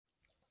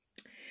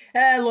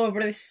Hello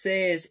everybody, this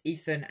is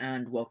Ethan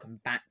and welcome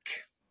back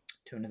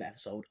to another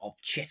episode of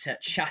Chitter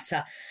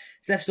Chatter.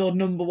 It's episode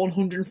number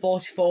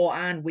 144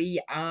 and we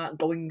are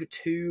going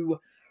to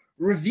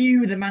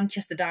review the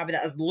Manchester derby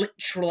that has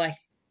literally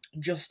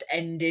just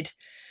ended.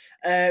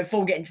 Before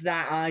we get into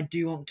that, I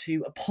do want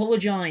to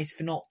apologise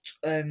for not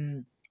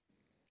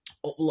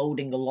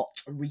uploading a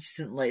lot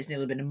recently. It's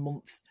nearly been a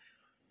month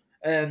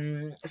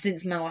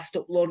since my last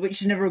upload,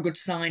 which is never a good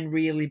sign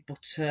really,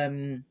 but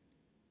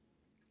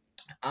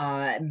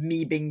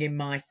me being in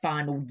my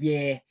final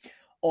year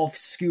of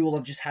school,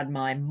 I've just had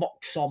my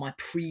mocks or my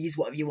pre's,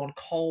 whatever you want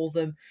to call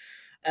them.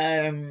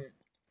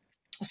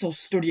 So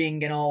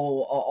studying and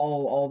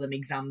all them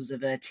exams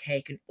have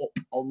taken up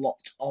a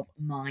lot of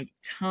my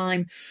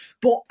time.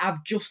 But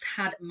I've just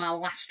had my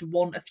last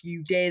one a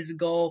few days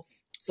ago,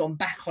 so I'm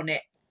back on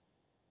it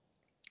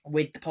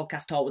with the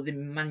podcast talk, with the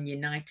Man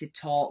United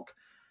talk.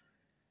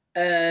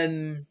 I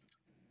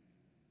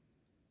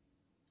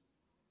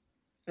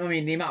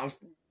mean, the amount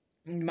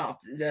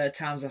of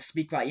times I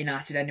speak about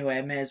United anyway,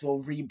 I may as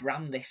well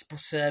rebrand this,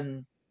 but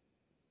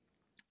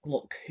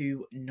look,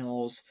 who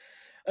knows?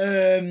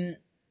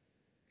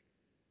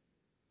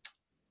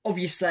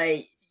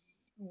 Obviously,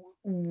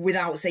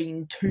 without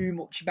saying too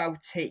much about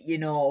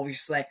it,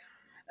 obviously,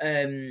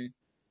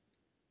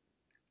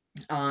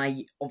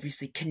 I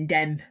obviously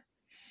condemn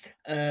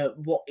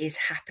what is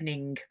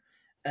happening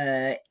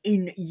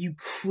in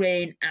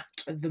Ukraine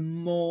at the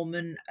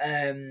moment.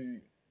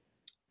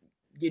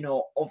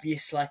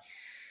 Obviously.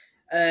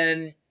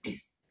 I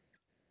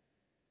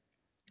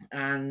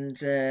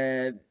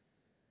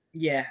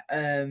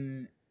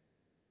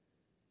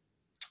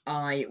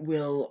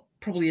will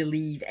probably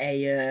leave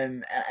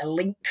a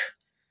link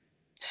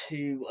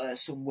to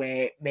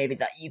somewhere maybe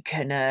that you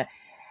can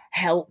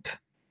help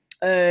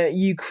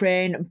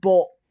Ukraine,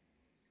 but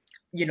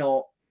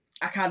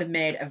I kind of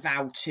made a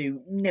vow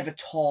to never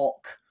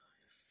talk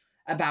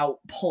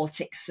about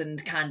politics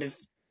and kind of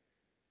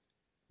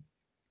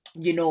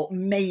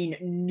main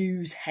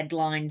news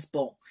headlines,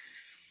 but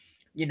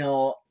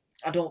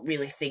I don't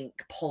really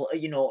think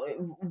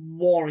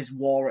war is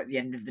war at the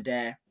end of the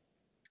day,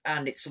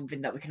 and it's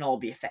something that we can all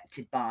be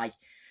affected by.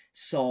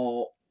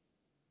 So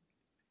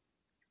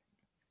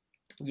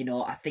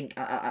I think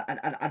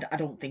I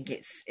don't think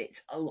it's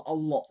a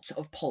lot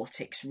of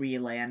politics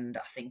really, and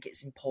I think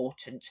it's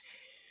important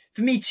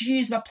for me to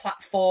use my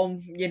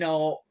platform,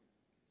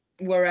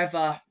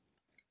 wherever,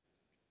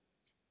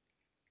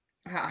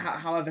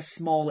 however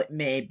small it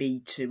may be,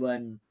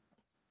 to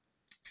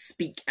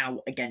speak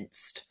out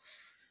against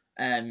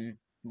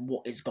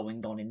what is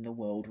going on in the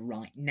world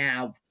right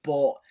now.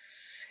 But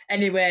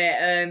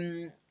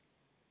anyway,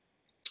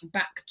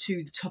 back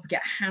to the topic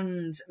at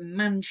hand.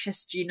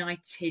 Manchester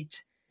United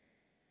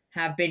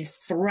have been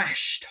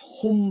thrashed,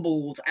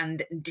 humbled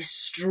and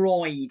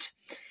destroyed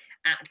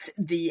at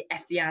the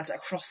Etihad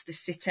across the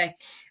city.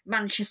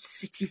 Manchester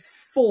City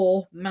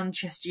 4,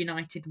 Manchester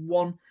United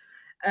 1.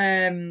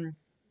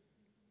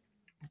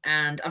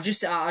 And I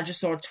just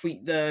saw a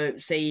tweet there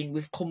saying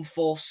we've come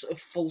full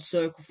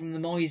circle from the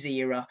Moyes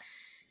era.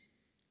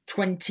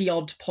 20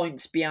 odd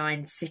points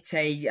behind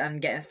City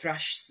and getting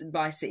thrashed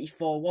by City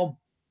 4-1.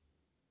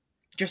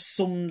 Just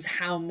sums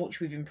how much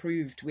we've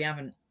improved. We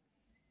haven't.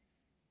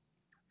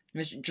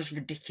 It's just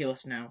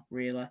ridiculous now,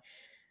 really.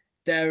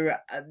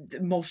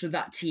 Most of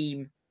that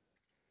team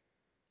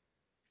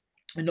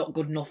are not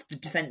good enough. The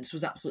defence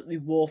was absolutely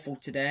woeful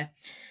today.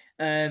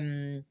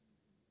 De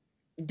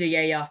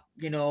Gea,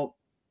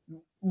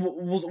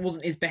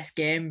 wasn't his best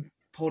game.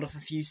 Pulled off a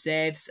few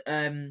saves.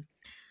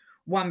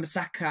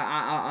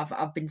 Wan-Bissaka,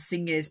 I've been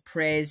singing his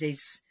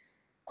praises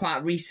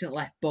quite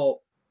recently, but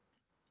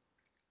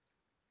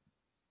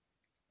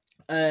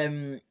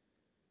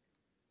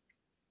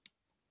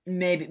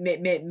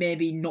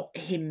maybe not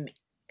him.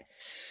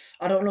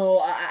 I don't know.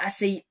 I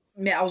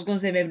was going to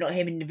say maybe not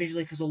him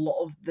individually, because a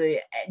lot of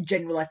the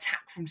general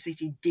attack from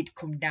City did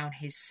come down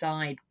his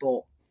side,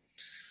 but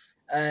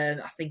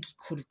I think he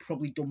could have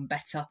probably done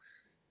better.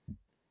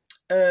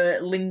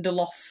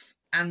 Lindelof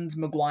and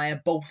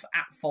Maguire both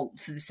at fault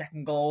for the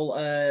second goal.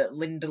 I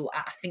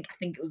think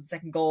it was the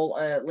second goal.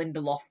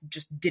 Lindelof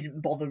just didn't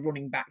bother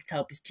running back to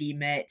help his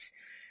teammates,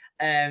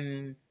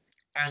 and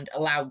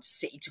allowed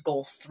City to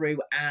go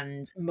through.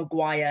 And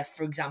Maguire,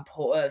 for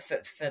example,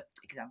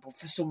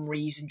 for some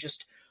reason,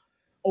 just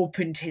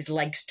opened his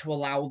legs to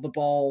allow the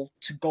ball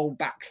to go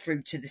back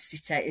through to the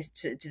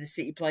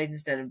City players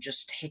instead of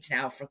just hitting it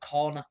out for a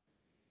corner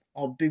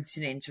or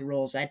booting it into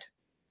Rose's head.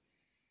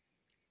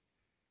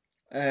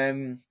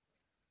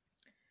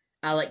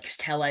 Alex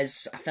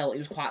Telles, I felt he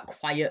was quite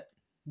quiet.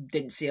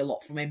 Didn't see a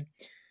lot from him.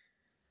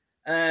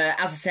 As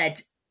I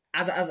said,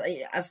 as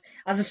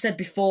I've said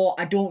before,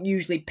 I don't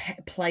usually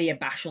play a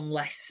bash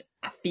unless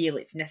I feel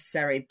it's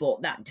necessary.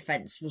 But that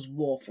defence was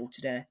woeful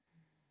today,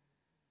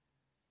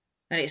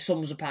 and it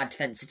sums up our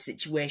defensive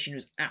situation. It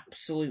was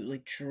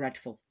absolutely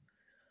dreadful.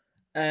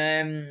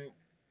 Midfield,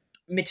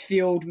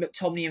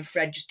 McTominay and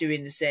Fred just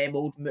doing the same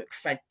old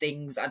McFred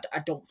things. I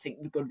don't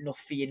think they're good enough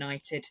for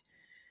United.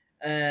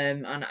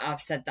 And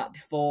I've said that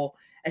before.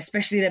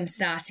 Especially them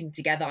starting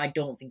together, I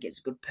don't think it's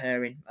a good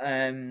pairing.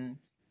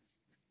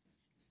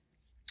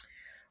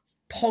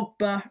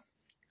 Pogba,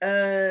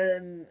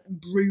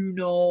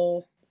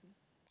 Bruno,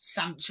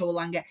 Sancho,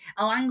 Alanga.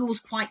 Alanga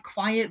was quite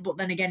quiet, but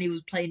then again, he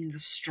was playing in the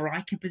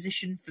striker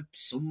position for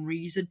some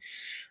reason.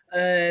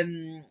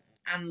 And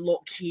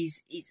look,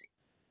 he's he's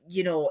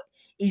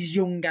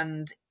young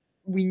and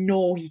we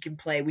know he can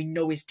play. We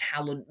know his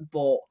talent,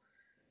 but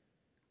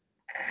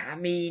I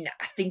mean,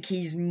 I think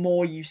he's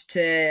more used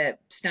to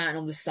starting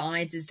on the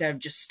sides instead of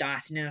just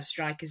starting in a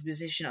striker's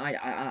position.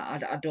 I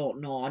don't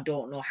know. I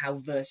don't know how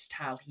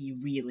versatile he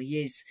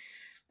really is.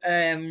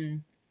 I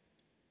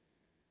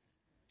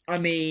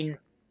mean,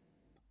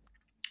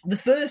 the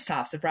first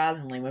half,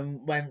 surprisingly,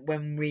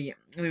 when we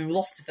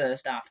lost the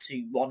first half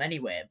 2-1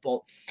 anyway,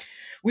 but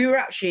we were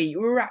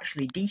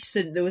actually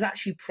decent. There was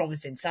actually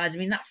promising sides. I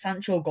mean, that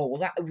Sancho goal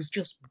was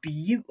just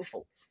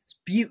beautiful. It's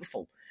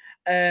beautiful.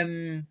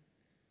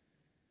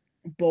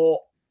 But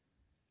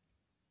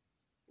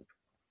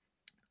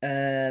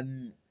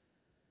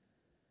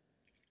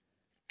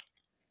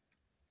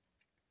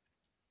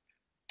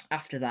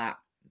after that,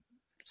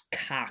 it's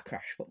car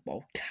crash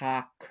football.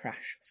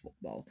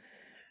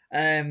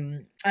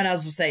 And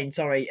as I was saying,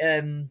 sorry,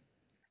 I mean,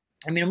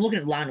 I'm looking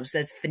at the lineup. It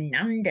says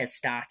Fernandes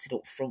started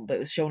up front, but it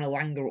was showing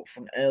Alanga up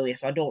front earlier,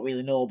 so I don't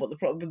really know. But the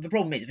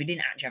problem is we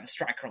didn't actually have a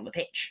striker on the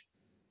pitch.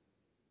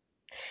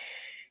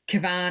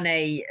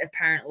 Cavani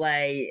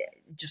apparently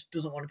just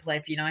doesn't want to play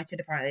for United.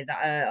 Apparently,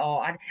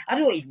 I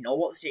don't even know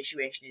what the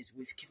situation is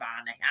with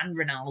Cavani and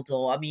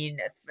Ronaldo. I mean,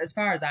 as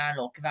far as I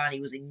know, Cavani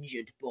was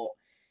injured, but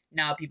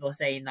now people are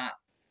saying that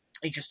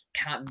he just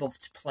can't be bothered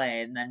to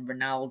play. And then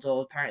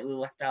Ronaldo apparently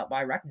left out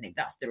by Ragnick.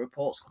 That's the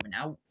reports coming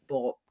out,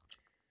 but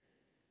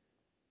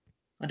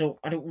I don't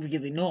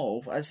really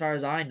know. As far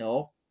as I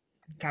know,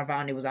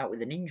 Cavani was out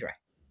with an injury.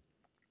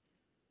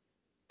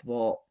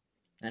 But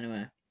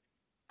anyway.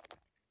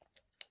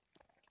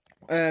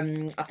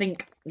 I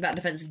think that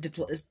defensive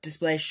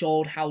display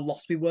showed how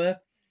lost we were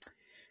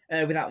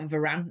without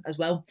Varane as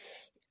well.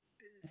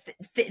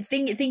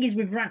 Thing is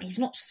with Varane, he's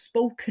not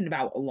spoken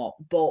about a lot,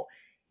 but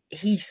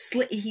he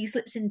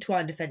slips into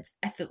our defence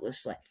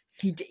effortlessly.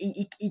 He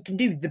can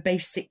do the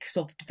basics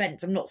of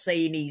defence. I'm not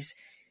saying he's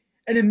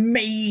an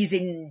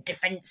amazing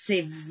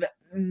defensive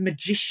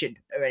magician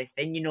or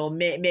anything. You know,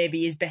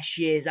 maybe his best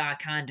years are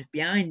kind of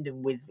behind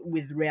him with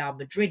Real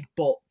Madrid,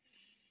 but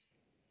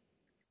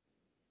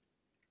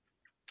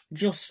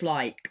just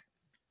like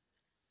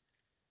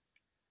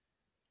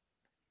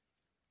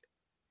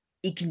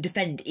he can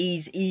defend, he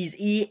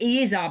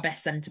is our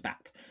best centre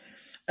back.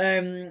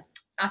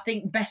 I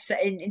think best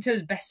in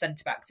terms of best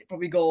centre backs, it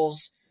probably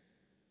goes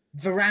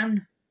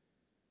Varane,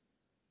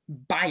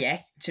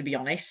 Baye. To be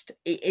honest,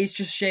 it is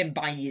just shame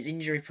Baye is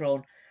injury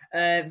prone.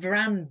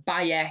 Varane,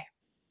 Baye,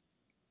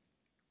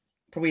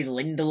 probably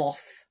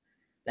Lindelof,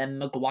 then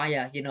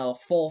Maguire. You know,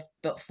 fourth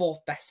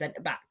best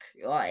centre back.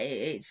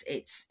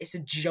 It's a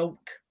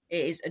joke.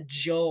 It is a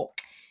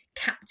joke.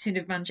 Captain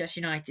of Manchester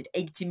United,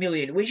 80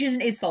 million, which isn't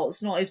his fault.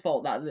 It's not his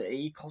fault that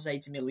he costs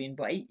 80 million,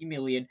 but 80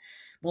 million,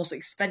 most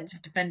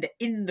expensive defender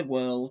in the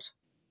world,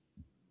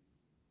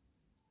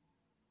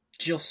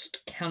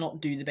 just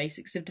cannot do the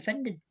basics of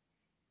defending.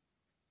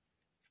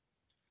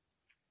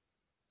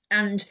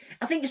 And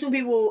I think some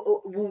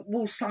people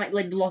will cite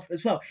Lindelof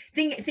as well.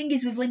 Thing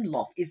is with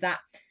Lindelof is that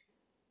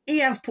he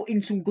has put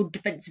in some good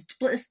defensive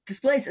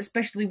displays,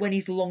 especially when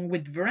he's along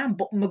with Varane,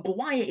 but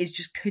Maguire is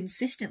just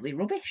consistently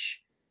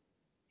rubbish.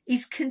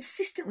 He's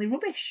consistently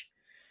rubbish.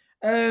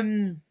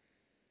 Yeah,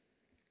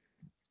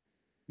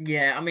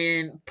 I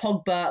mean,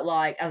 Pogba,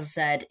 like, as I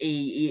said,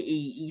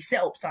 he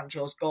set up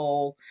Sancho's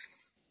goal.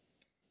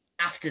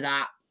 After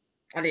that,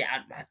 I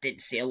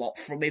didn't see a lot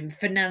from him.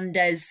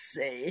 Fernandes,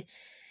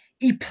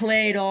 he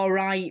played all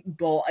right,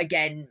 but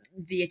again,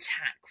 the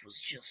attack was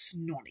just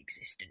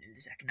non-existent in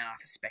the second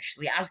half,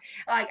 especially as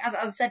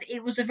I said,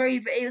 it was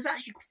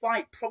actually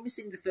quite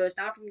promising the first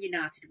half from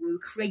United. We were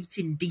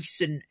creating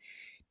decent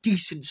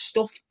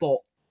stuff, but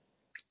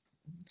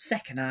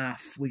second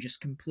half we just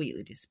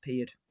completely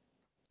disappeared.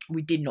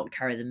 We did not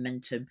carry the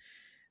momentum.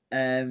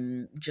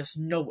 Just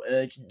no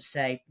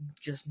urgency.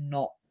 Just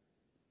not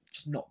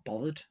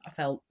bothered. I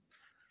felt.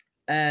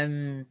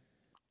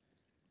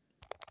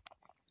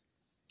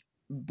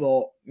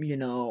 But you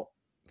know,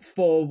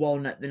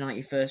 4-1 at the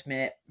 91st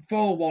minute.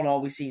 4-1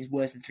 always seems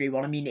worse than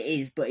 3-1. I mean, it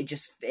is, but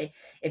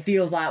it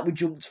feels like we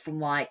jumped from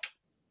like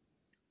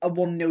a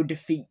 1-0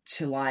 defeat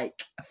to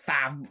like a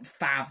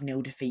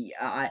 5-0 defeat.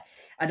 I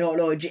don't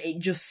know. It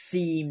just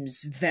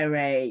seems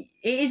very.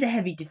 It is a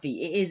heavy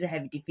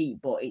defeat.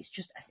 But it's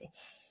just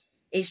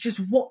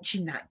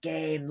watching that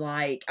game.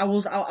 Like I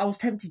was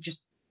tempted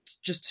just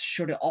to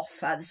shut it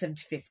off at the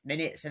 75th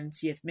minute,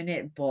 70th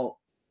minute, but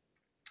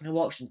I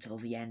watched until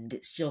the end.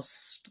 It's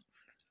just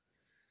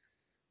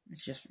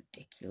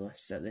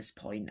ridiculous at this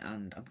point,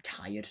 and I'm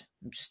tired.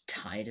 I'm just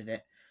tired of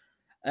it.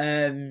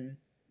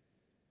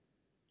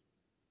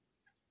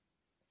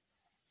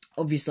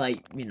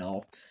 Obviously, you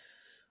know,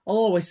 I'll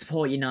always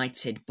support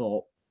United,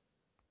 but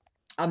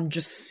I'm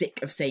just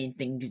sick of saying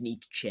things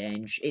need to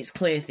change. It's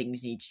clear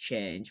things need to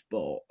change,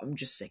 but I'm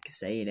just sick of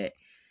saying it.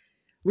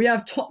 We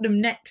have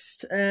Tottenham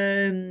next,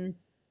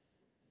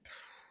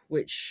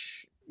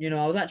 which, you know,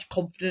 I was actually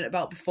confident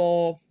about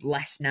before,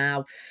 less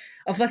now.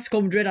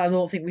 Atletico Madrid, I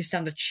don't think we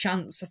stand a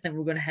chance. I think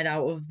we're going to head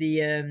out of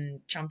the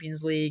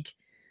Champions League.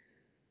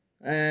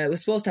 We're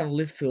supposed to have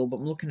Liverpool, but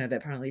I'm looking at it,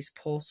 apparently it's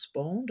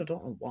postponed. I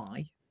don't know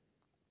why.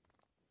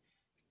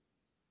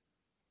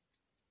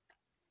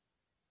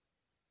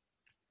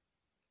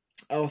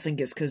 Oh, I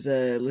think it's because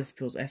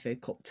Liverpool's FA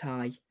Cup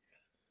tie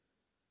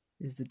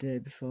is the day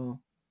before.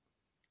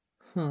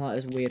 Oh, that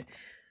is weird.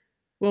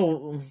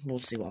 Well, we'll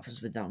see what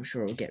happens with that. I'm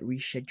sure it'll get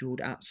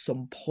rescheduled at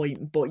some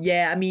point. But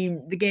yeah, I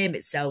mean, the game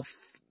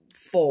itself,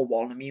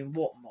 4-1. I mean,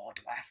 what more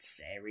do I have to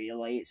say,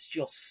 really? It's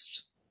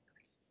just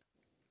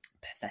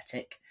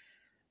pathetic.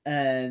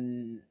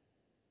 And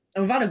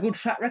we've had a good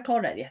track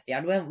record at the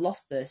Etihad. We haven't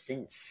lost there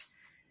since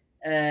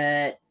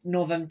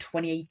November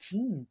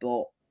 2018.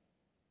 But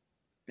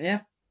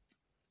yeah,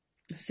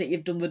 City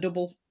have done the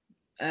double.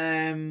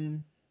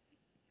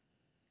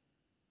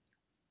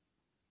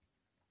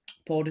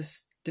 Poor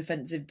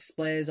defensive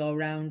displays all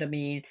round. I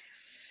mean,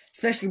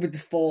 especially with the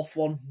fourth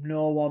one,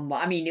 no one.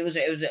 I mean, it was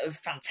a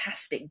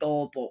fantastic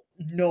goal, but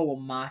no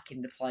one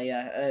marking the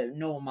player.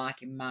 No one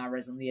marking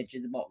Mahrez on the edge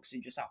of the box, who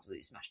just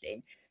absolutely smashed it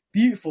in.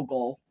 Beautiful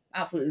goal,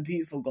 absolutely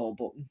beautiful goal,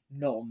 but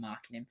no one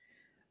marking him.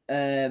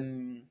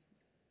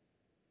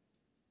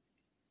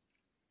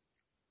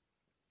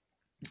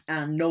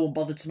 And no one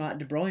bothered to mark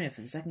De Bruyne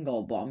for the second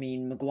goal. But I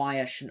mean,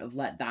 Maguire shouldn't have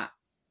let that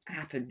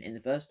happen in the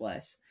first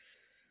place.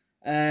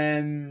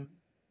 And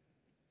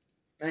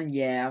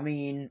yeah, I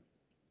mean,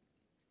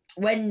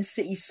 when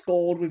City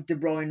scored with De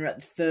Bruyne at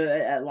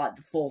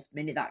the fourth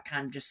minute, that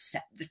kind of just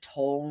set the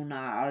tone.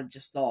 I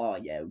just thought,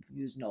 oh, yeah,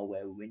 there's no way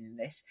we're winning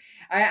this.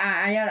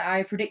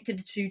 I predicted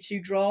a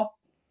 2-2 draw,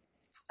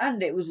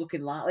 and it was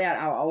looking likely.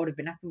 I would have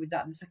been happy with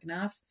that in the second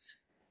half,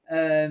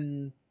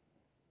 being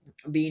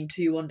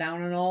 2-1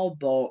 down and all.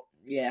 But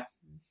yeah,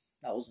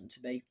 that wasn't to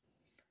be.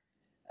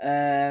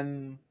 I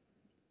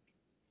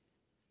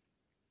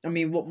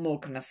mean, what more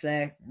can I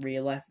say,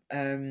 really?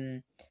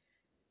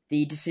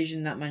 The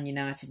decision that Man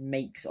United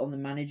makes on the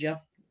manager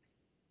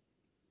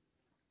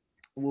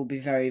will be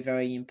very,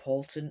 very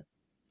important.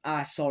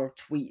 I saw a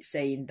tweet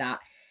saying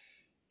that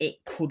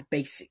it could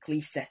basically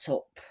set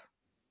up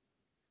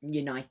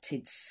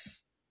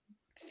United's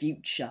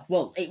future.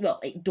 Well,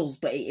 it does,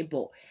 but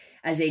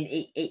as in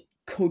it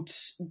could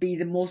be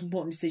the most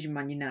important decision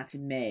Man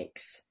United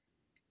makes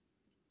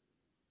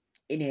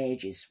in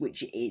ages,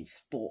 which it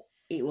is. But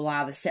it will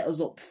either set us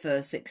up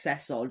for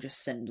success or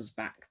just send us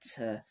back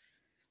to.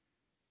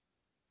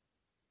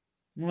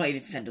 Not even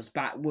send us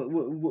back.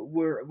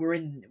 We're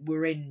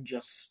in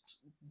just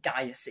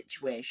dire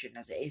situation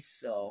as it is.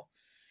 So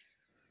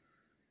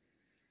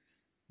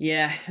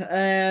yeah,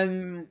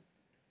 there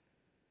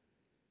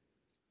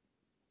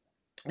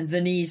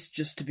needs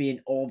just to be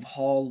an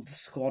overhaul of the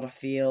squad. I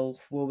feel.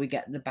 Will we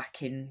get the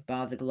backing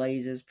by the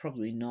Glazers?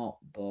 Probably not,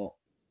 but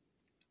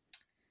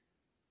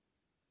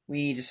we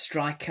need a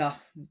striker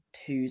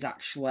who's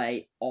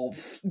actually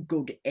of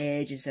good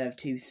age instead of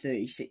two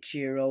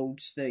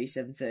 36-year-olds,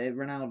 37, 30.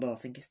 Ronaldo, I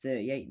think, is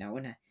 38 now,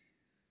 isn't he?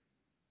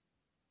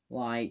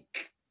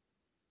 Like,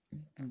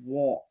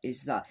 what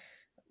is that?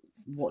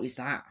 What is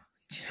that?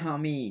 Do you know what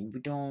I mean? We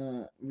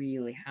don't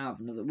really have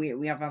another.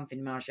 We have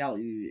Anthony Martial,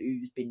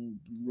 who's been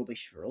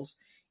rubbish for us.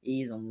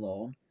 He's on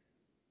loan.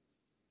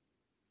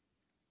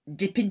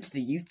 Dip into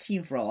the youth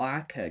team for all I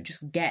care.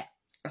 Just get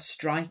a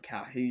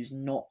striker who's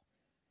not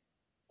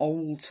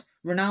old.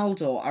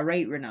 Ronaldo, I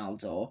rate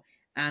Ronaldo,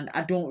 and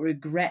I don't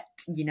regret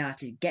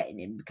United getting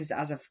him because,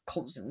 as I've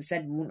constantly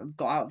said, we wouldn't have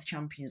got out of the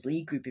Champions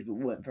League group if it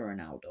weren't for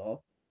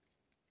Ronaldo.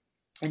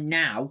 And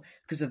now,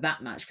 because of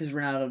that match, because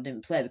Ronaldo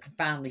didn't play, we can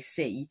finally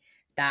see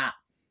that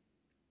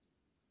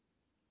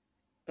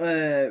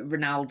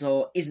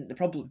Ronaldo isn't the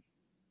problem.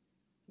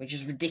 Which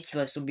is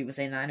ridiculous. Some people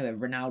saying that anyway.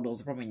 Ronaldo's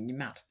the problem. You're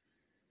mad.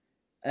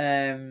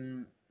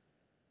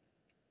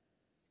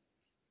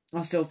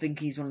 I still think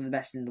he's one of the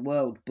best in the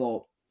world,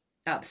 but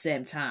at the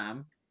same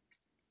time,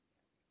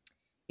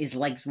 his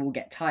legs will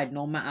get tired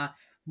no matter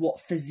what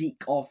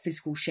physique or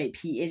physical shape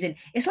he is in.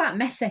 It's like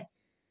Messi.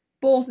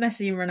 Both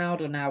Messi and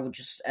Ronaldo now are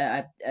just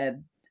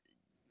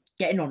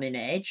getting on in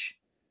age.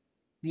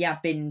 They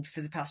have been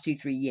for the past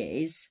 2-3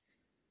 years.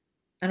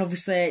 And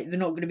obviously, they're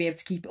not going to be able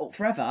to keep it up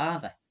forever, are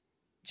they?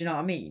 Do you know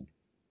what I mean?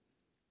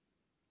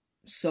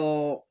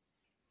 So,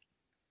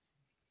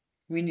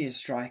 we need a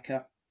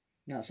striker.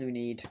 That's what we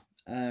need.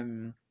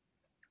 I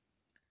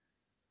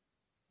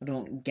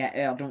don't get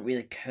it. I don't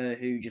really care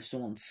who. Just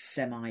someone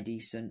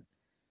semi-decent.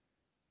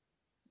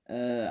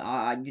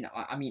 I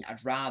mean,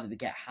 I'd rather we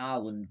get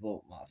Haaland,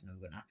 but that's never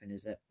going to happen,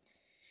 is it?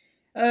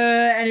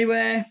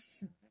 Anyway,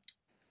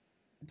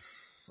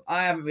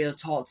 I haven't really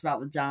talked about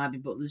the derby,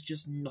 but there's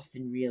just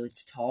nothing really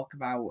to talk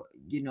about.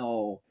 You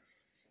know,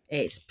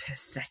 it's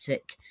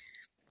pathetic,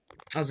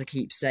 as I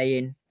keep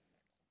saying.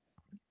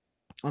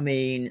 I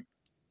mean,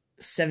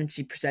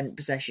 70%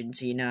 possession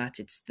to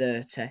United's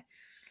 30.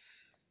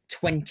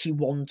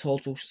 21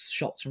 total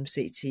shots from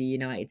City to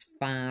United's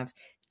 5.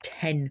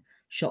 10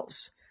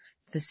 shots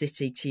for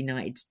City to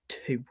United's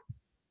 2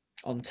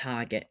 on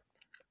target.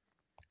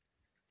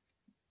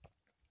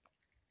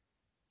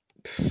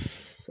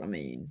 I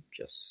mean,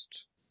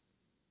 just...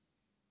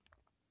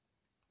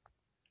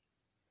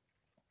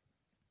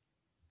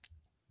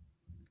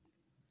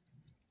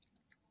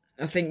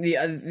 I think the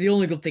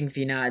only good thing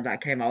for United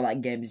that came out of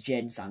that game is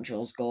Jadon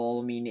Sancho's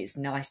goal. I mean, it's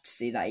nice to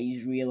see that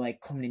he's really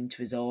coming into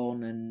his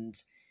own, and...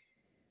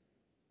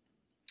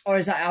 Or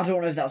is that, I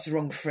don't know if that's the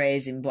wrong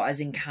phrasing, but as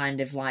in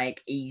kind of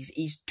like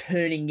he's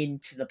turning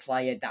into the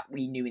player that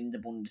we knew in the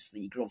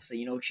Bundesliga. Obviously,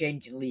 you know,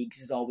 changing leagues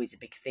is always a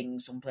big thing.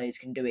 Some players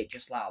can do it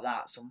just like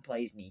that. Some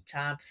players need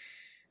time.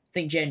 I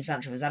think Jadon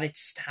Sancho has had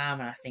his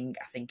time, and I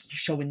think he's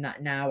showing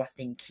that now. I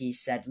think he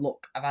said,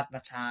 "Look, I've had my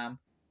time.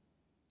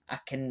 I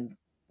can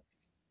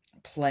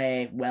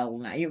play well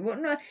now."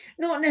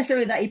 Not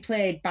necessarily that he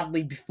played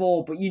badly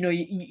before, but you know,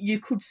 you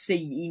could see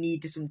he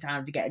needed some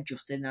time to get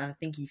adjusted, and I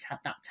think he's had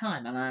that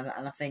time, and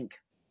I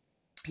think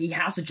he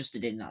has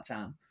adjusted in that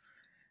time.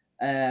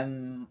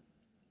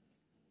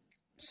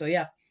 So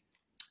yeah.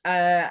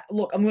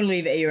 Look, I'm going to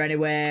leave it here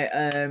anyway.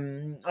 I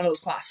know it's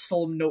quite a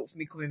solemn note for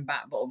me coming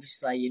back, but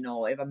obviously, you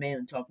know, if I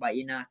mainly talk about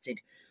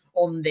United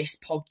on this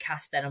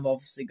podcast, then I'm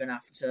obviously going to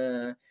have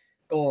to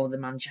go over the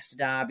Manchester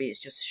derby. It's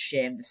just a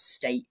shame the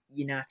state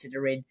United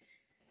are in,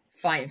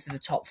 fighting for the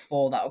top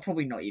 4 that we're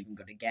probably not even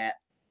going to get.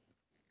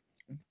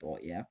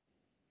 But yeah.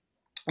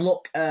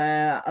 Look,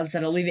 as I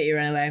said, I'll leave it here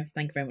anyway.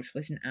 Thank you very much for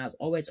listening. As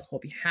always, I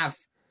hope you have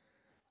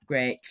a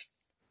great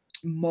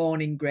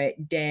morning,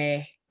 great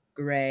day,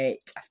 great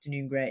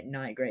afternoon, great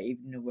night, great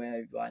evening,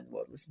 wherever you are in the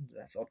world listening to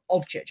this episode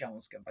of Chitter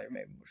Channel. Thank you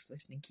very much for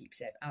listening. Keep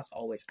safe as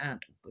always,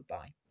 and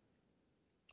goodbye.